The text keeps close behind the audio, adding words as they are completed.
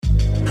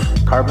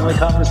Crbnly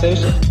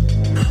conversation.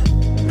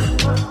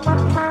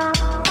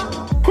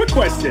 Quick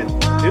question.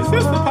 Is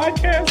this the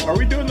podcast? Are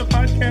we doing the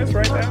podcast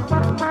right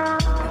now?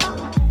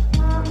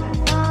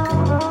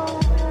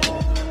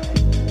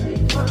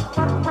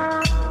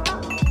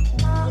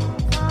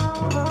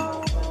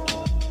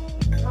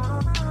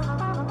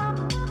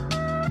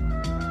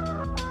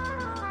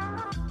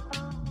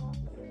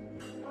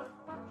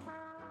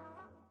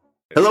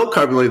 Hello,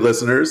 Crbnly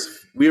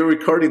listeners. We are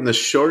recording this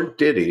short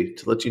ditty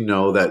to let you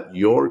know that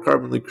your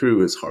Crbnly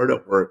crew is hard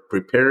at work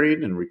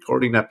preparing and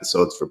recording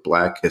episodes for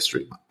Black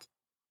History Month.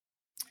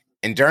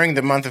 And during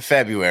the month of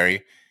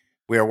February,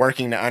 we are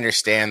working to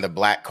understand the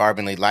Black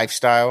Crbnly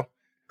lifestyle,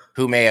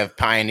 who may have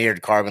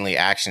pioneered Crbnly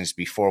actions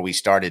before we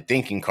started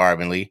thinking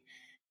Crbnly,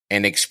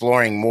 and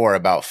exploring more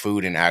about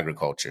food and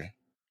agriculture.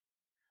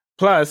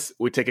 Plus,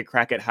 we take a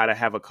crack at how to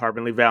have a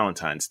Crbnly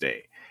Valentine's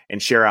Day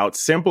and share out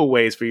simple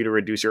ways for you to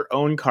reduce your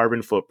own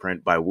carbon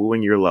footprint by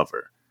wooing your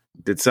lover.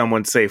 Did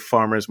someone say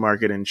farmer's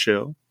market and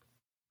chill?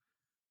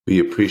 We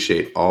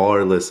appreciate all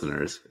our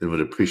listeners and would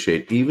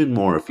appreciate even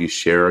more if you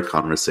share our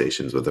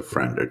conversations with a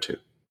friend or two.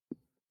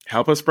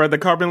 Help us spread the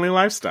Crbnly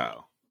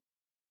lifestyle.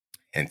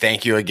 And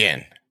thank you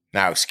again.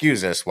 Now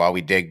excuse us while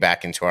we dig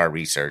back into our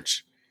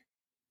research.